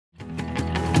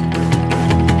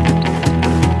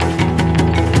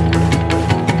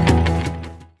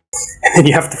And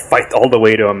you have to fight all the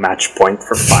way to a match point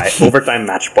for 5. Overtime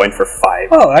match point for 5.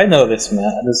 Oh, I know this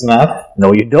map. This map.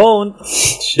 No, you don't.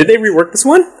 Did they rework this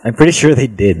one? I'm pretty sure they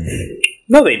did.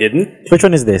 No, they didn't. Which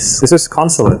one is this? This is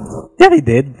Consulate. Yeah, they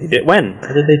did. They did when?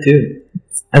 What did they do?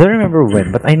 I don't remember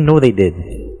when, but I know they did.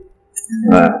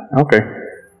 Okay.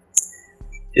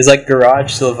 Is like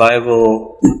Garage still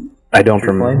viable? I don't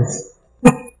remember.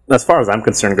 As far as I'm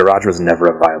concerned, Garage was never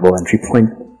a viable entry point.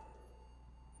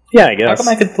 Yeah, I guess. How come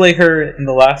I could play her in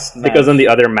the last map? Because on the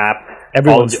other map,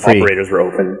 all of the free. operators were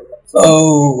open.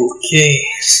 Okay.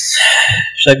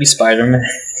 Should I be Spider-Man?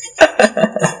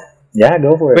 Yeah,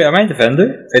 go for it. Wait, am I a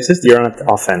defender? It's just You're on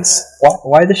offense.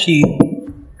 why does she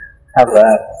have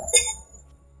that?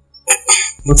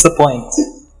 What's the point?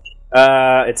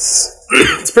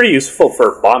 It's pretty useful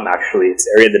for bomb, actually. It's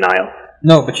area denial.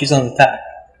 No, but she's on attack.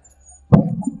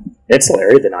 It's still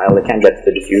area denial. They can't get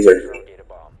to the diffuser.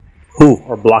 Who?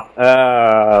 Or block,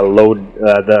 load,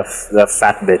 the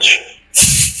fat bitch.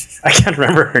 I can't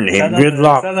remember her name.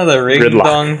 Gridlock. Is that another ring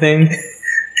dong thing?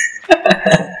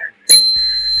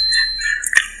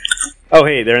 Oh,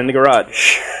 hey, they're in the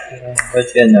garage. But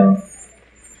yeah, no.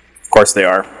 Of course they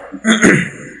are.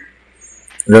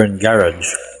 They're in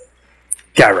garage.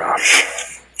 Garage.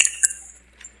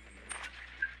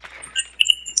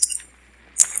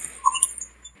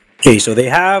 Okay, so they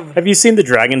have... Have you seen the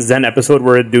Dragon's Den episode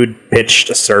where a dude pitched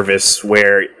a service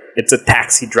where it's a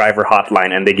taxi driver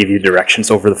hotline and they give you directions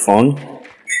over the phone?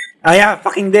 Ah, yeah,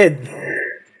 fucking did.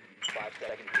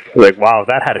 Like, wow,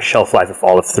 that had a shelf life of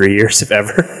all of 3 years, if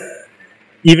ever.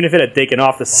 Even if it had taken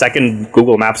off the second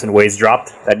Google Maps and Waze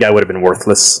dropped, that guy would have been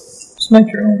worthless. It's my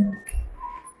drone.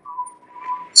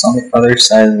 It's on the other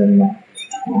side of the map.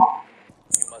 You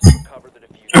must recover the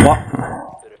diffuser. What?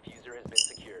 The diffuser has been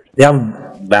secured. They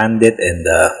have Bandit and...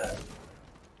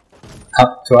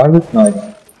 Do I look? No, I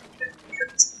don't.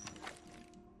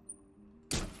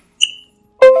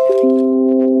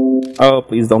 Oh,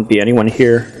 please don't be anyone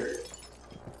here.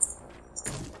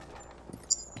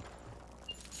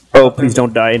 Oh, please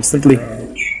don't die instantly.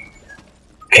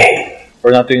 Okay.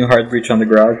 We're not doing a hard breach on the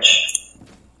garage.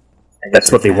 That's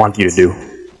what they want you to do.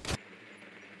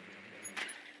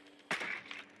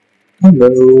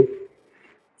 Hello.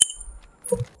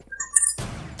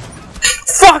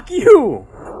 Fuck you!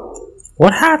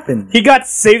 What happened? He got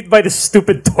saved by the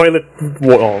stupid toilet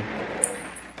wall.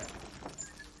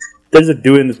 There's a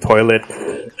dude in the toilet.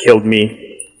 Killed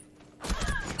me.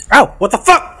 Ow! What the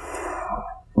fuck?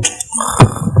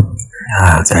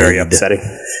 That's very upsetting.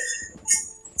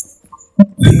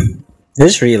 I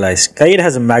just realized, Kaid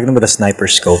has a Magnum with a sniper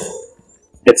scope.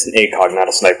 It's an ACOG, not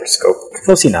a sniper scope.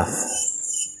 Close enough.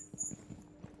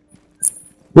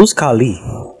 Who's Kali?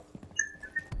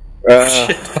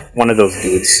 One of those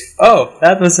dudes. Oh,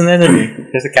 that was an enemy.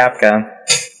 There's a Capcom.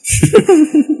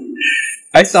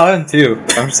 I saw him too.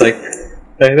 I'm just like,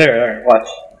 there, watch.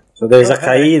 So there's a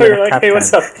Kaid and You're a like, hey,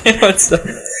 what's up? What's up?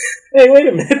 Hey, wait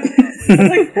a minute. I'm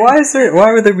like, why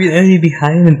would there be an enemy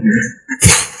behind me?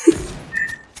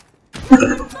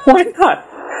 Why not?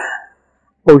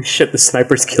 Oh shit, the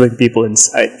sniper's killing people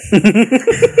inside.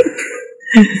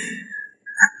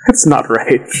 That's not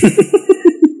right.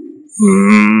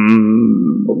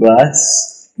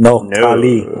 Glass? No,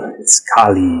 Kali. It's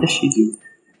Kali. What does she do?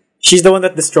 She's the one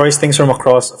that destroys things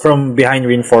from behind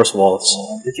reinforced walls.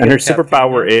 And her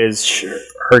superpower is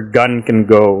her gun can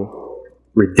go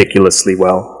ridiculously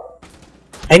well.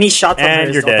 Any shot from And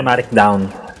her you're is dead. automatic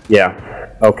down. Yeah.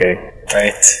 Okay.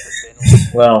 Right.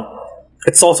 Well,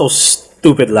 it's also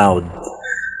stupid loud.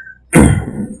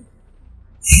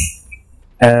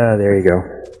 There you go.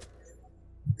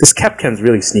 This Capcan's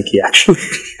really sneaky, actually.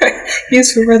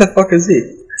 He's where the fuck is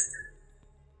he?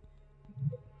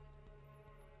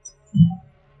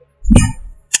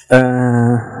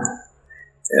 Yeah.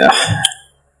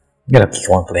 I'm gonna keep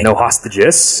on playing. No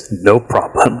hostages, no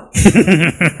problem.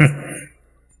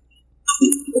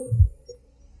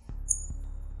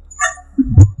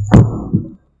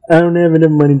 I don't have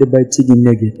enough money to buy chicken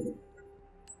nugget.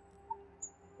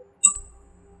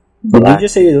 Did you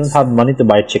just say you don't have money to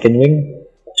buy chicken wing?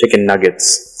 Chicken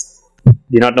nuggets. Do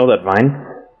you not know that Vine?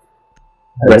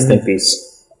 Rest in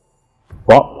peace.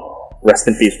 What? Rest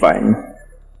in peace, Vine.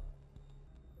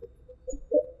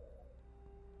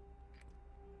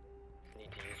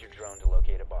 Need to use your drone to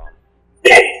locate a bomb.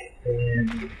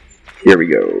 Here we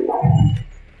go.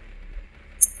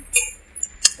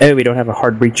 Oh, we don't have a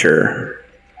hard breacher.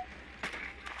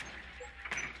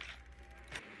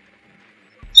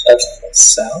 That's the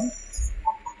sound?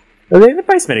 Are they in the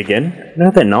basement again?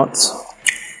 No, they're not.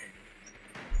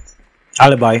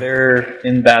 Alibi. They're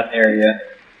in that area.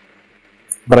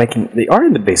 But I can. They are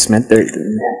in the basement. They're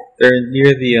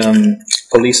near the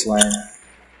police line.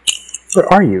 Where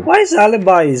are you? Why is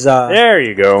Alibi's? There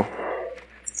you go.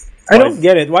 I don't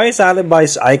get it. Why is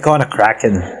Alibi's icon a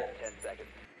kraken? 10 seconds.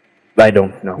 I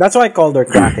don't know. That's why I called her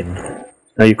kraken.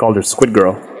 No, you called her Squid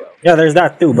Girl. Yeah, there's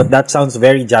that too, but that sounds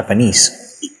very Japanese.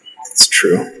 It's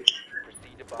true.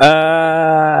 Proceed to bomb.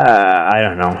 I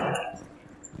don't know.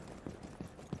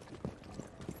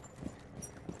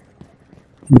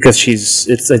 Because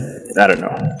I don't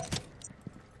know.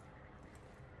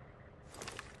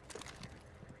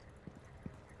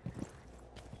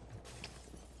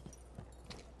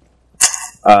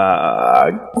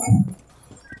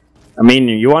 I mean,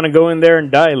 you want to go in there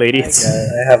and die, lady? I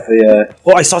have the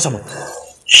Oh, I saw someone.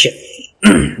 Shit.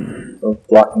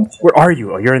 blocking. Where are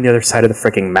you? Oh, you're on the other side of the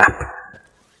freaking map.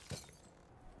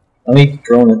 Let me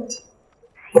drone it.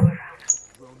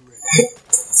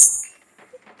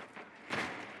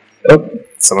 Oh,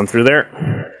 Someone through there.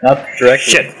 not directly.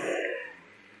 Shit.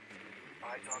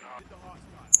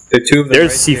 There are two of them.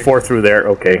 There's right C4 through there.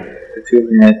 Okay. There are two of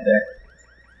them right there.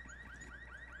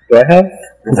 Do I have?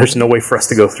 There's no way for us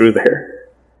to go through there.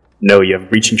 No, you have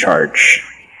breach in charge.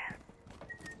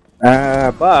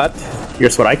 But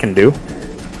here's what I can do.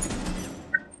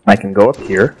 I can go up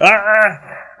here.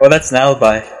 Oh, that's an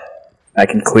alibi. I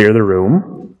can clear the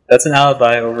room. That's an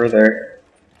alibi over there.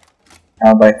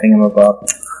 Alibi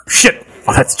thingamabob. Shit!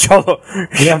 Oh, that's Cholo.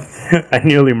 Yeah. I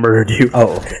nearly murdered you.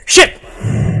 Oh, okay. Shit!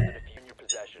 In your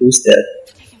possession. Who's dead?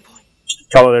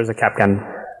 Cholo, there's a Capcan.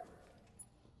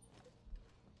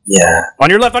 Yeah. On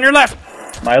your left, on your left!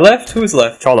 My left? Who's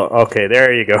left? Cholo, okay,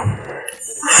 there you go.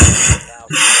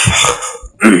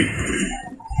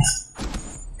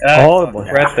 Oh, boy.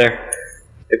 Right there.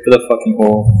 They put a fucking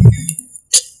hole.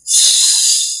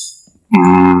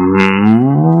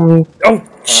 Oh,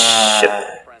 shit.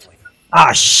 Friendly.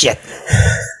 Ah, shit.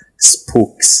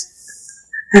 Spooks.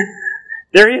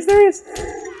 There he is, there he is. 1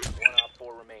 op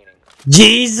 4 remaining.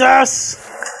 Jesus!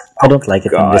 I don't like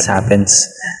it when God. this happens.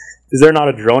 Is there not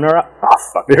a drone or oh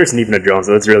fuck, there isn't even a drone,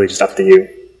 so it's really just up to you.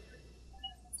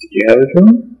 Did you have a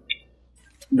drone?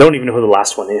 Don't even know who the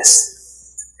last one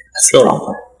is.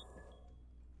 Still.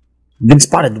 Been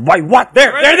spotted. Why? What?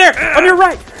 There, on your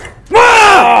right!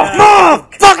 Move!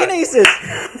 Fucking aces!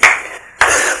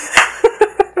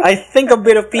 I think a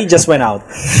bit of pee just went out.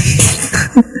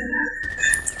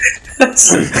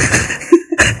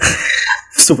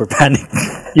 Super panic.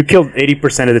 You killed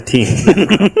 80% of the team.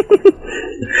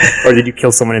 Or did you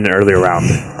kill someone in an earlier round?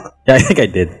 Yeah, I think I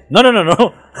did. No.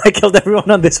 I killed everyone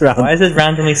on this round. Why is it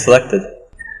randomly selected?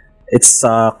 It's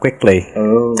quick play.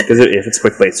 Oh. Because if it's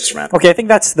quick play, it's just random. Okay, I think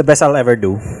that's the best I'll ever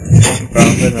do.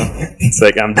 It's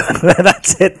like, I'm done.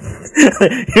 That's it.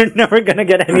 You're never gonna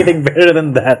get anything better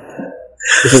than that.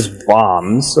 This is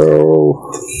bomb, so...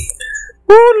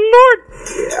 Oh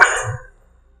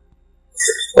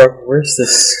Lord! Where's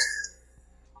this?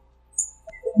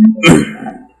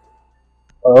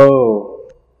 Oh.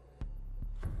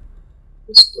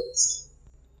 This place.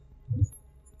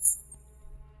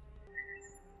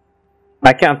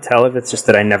 I can't tell if it's just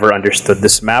that I never understood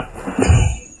this map,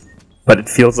 but it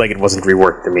feels like it wasn't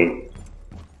reworked to me.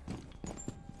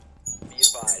 Be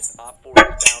advised, op 4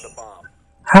 has found a bomb.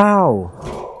 How?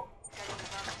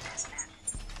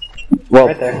 Well,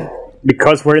 Right there.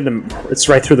 because we're in the... It's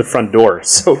right through the front door,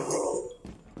 so...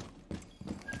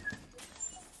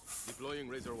 Deploying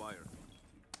razor wire.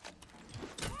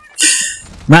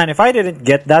 Man, if I didn't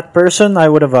get that person, I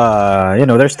would have,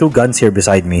 there's two guns here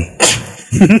beside me.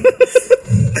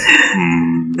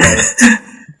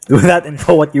 Do that and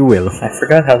for what you will. I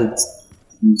forgot how to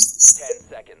use this. 10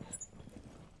 seconds.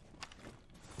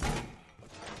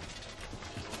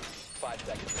 5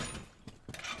 seconds.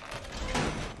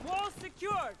 Wall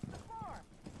secured.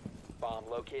 Bomb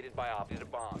located by op. A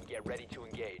bomb. Get ready to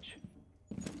engage.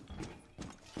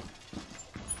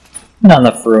 Not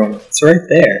enough room. It's right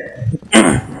there.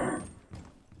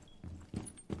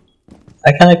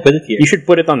 I can't put it here. You should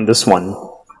put it on this one.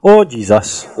 Oh,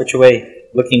 Jesus. Which way?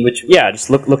 Looking which way? Yeah, just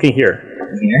looking here.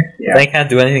 Here? Yeah. But I can't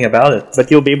do anything about it. But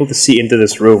you'll be able to see into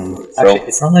this room. So. Actually,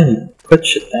 it's not letting me put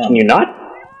shit down. Can you not?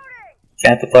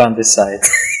 Can't apply on this side.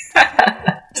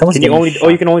 Someone's Can you getting only? shot. Oh,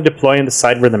 you can only deploy on the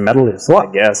side where the metal is. What?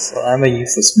 I guess. Well, I'm a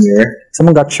useless mirror.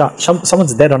 Someone got shot.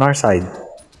 Someone's dead on our side.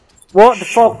 What the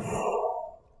fuck?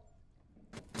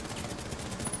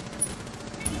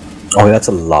 Oh, that's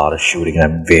a lot of shooting, and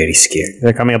I'm very scared.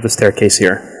 They're coming up the staircase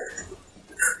here.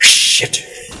 Shit.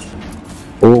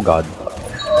 Oh God.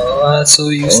 Oh, that's so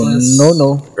useless.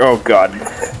 No. Oh god.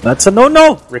 That's a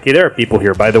no. Ricky, there are people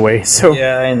here, by the way. So.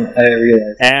 Yeah, I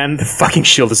realize. And the fucking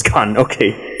shield is gone.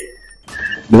 Okay.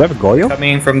 Do we have a Goyo?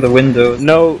 Coming from the windows.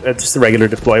 No, it's just a regular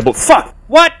deployable. Fuck!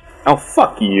 What? Oh,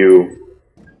 fuck you.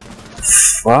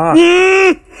 Fuck.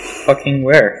 Fucking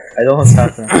where? I don't know what's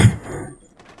happening.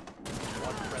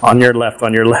 On your left,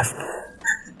 on your left.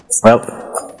 Well,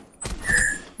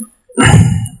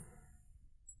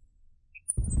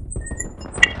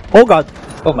 oh god.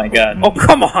 Oh my god. Oh,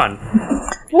 come on!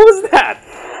 What was that?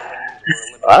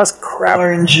 Oh, that's crap.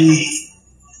 RNG.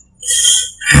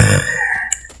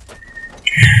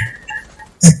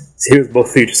 See, it was both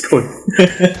of you just going.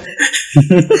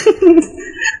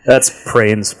 That's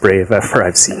pray and spray if ever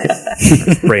I've seen it.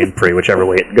 Pray and pray, whichever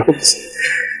way it goes.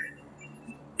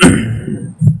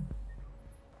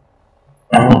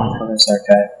 Oh, where's our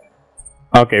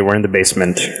guy? Okay, we're in the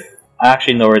basement. I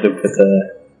actually know where to put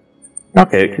the.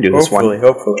 Okay, you can do this one.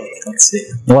 Hopefully. Let's see.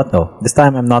 You know what though? This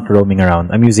time I'm not roaming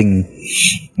around. I'm using.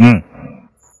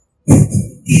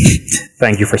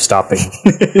 Thank you for stopping.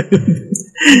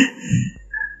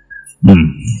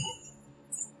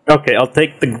 Okay, I'll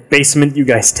take the basement, you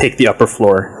guys take the upper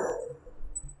floor.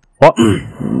 What?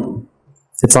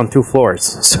 It's on 2 floors,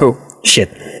 so Shit.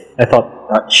 I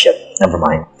thought. Shit. Never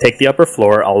mind. take the upper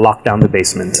floor, I'll lock down the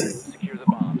basement. Secure the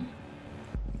bombs.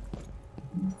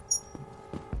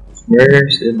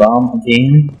 Where's the bomb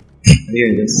again? Here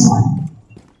it is.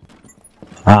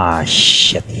 Ah,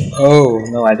 shit. Oh,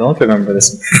 no, I don't remember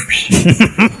this information.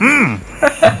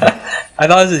 I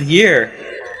thought it was here.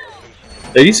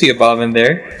 There used to be a bomb in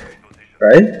there.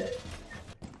 Right?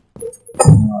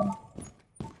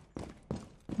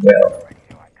 Well.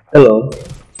 Hello.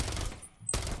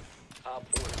 Op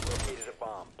 4 has located a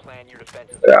bomb. Plan your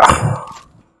defenses.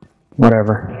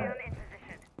 Whatever.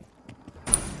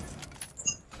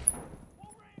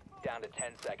 Down to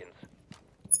 10 seconds.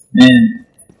 Man.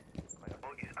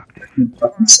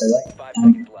 Fucking select. 5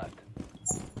 seconds left.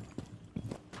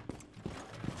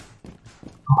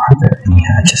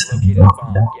 Located a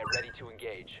bomb. Get ready to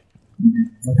engage.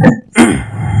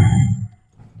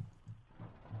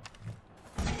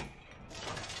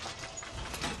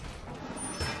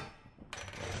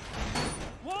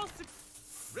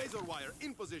 Razor wire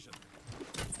in position.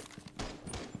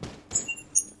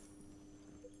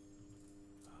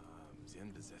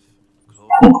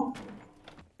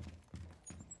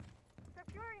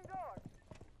 Securing doors.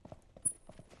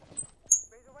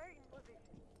 Razor wire in position.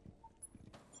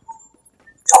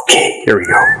 Okay, here we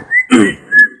go.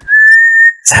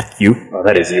 Is that you? Oh,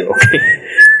 that is you, okay.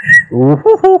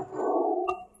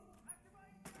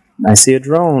 I see a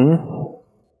drone.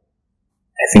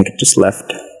 I think it just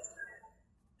left.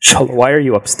 Shala, why are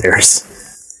you upstairs?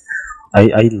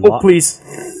 I Please.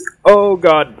 Oh,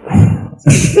 God.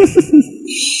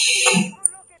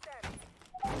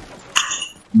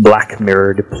 Black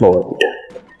Mirror deployed.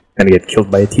 Gonna get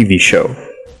killed by a TV show.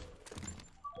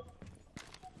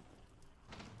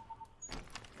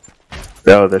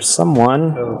 Oh, there's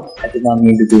someone. Oh, I did not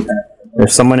mean to do that.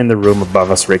 There's someone in the room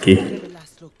above us, Ricky.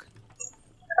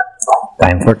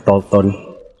 Time for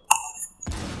Toltol.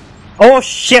 Oh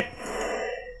shit!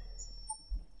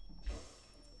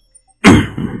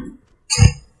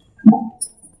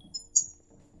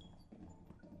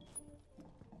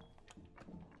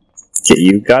 Okay,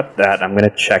 you got that. I'm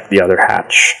gonna check the other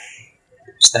hatch.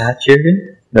 Is the hatch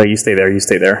here? No, you stay there, you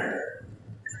stay there.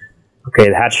 Okay,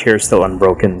 the hatch here is still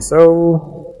unbroken,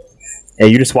 so... Yeah,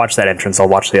 you just watch that entrance, I'll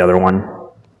watch the other one.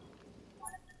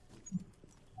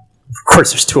 Of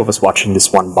course, there's 2 of us watching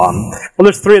this one bomb. Well,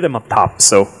 there's 3 of them up top,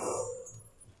 so...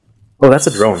 Oh, that's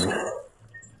a drone.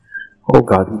 Oh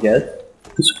god. You get it?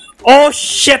 Oh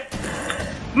shit!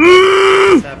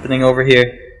 What's happening over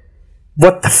here?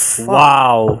 What the fuck?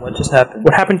 Wow. What just happened?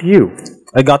 What happened to you?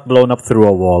 I got blown up through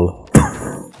a wall.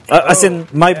 As in,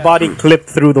 my body clipped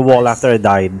through the wall after I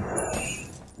died.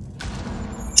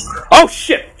 Oh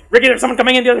shit! Ricky, there's someone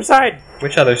coming in the other side!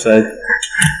 Which other side?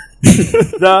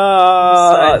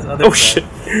 Oh shit!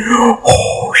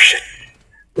 Oh shit!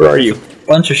 Where are you?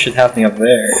 Bunch of shit happening up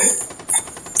there.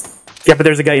 Yeah, but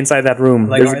there's a guy inside that room.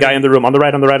 Like, There's a guy in the room. On the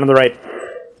right, on the right, on the right.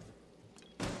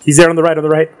 He's there on the right, on the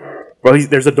right. Well,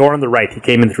 there's a door on the right. He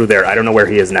came in through there. I don't know where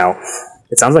he is now.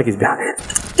 It sounds like he's behind.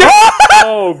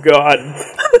 Oh, God.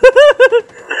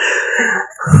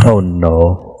 Oh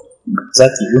no. Is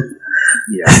that you?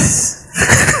 Yes.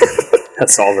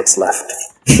 That's all that's left.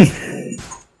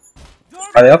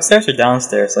 Are they upstairs or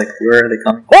downstairs? Like, where are they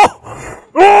coming? Oh!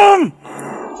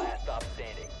 Last stop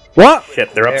standing. What?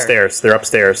 Shit, they're upstairs. They're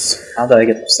upstairs. How did I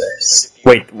get upstairs?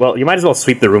 Wait, well, you might as well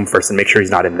sweep the room first and make sure he's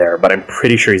not in there, but I'm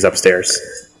pretty sure he's upstairs.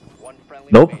 One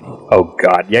friendly Nope. remaining. Oh,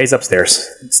 God. Yeah, he's upstairs.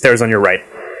 Stairs on your right.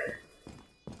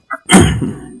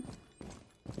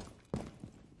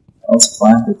 Let's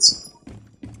plant it.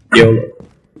 YOLO.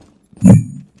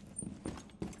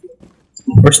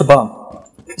 Where's the bomb?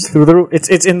 It's through the roof.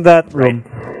 It's in that room.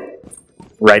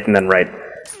 Right and then right.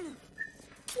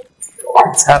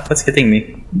 What's hitting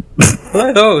me? What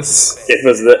are those?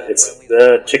 It's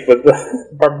the chick with the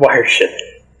barbed wire shit.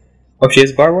 Oh, she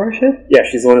has barbed wire shit? Yeah,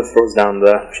 she's the one who throws down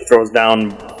she throws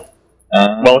down.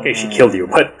 Well, okay, she killed you,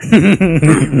 but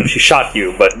she shot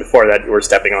you. But before that, you were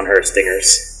stepping on her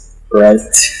stingers. Right.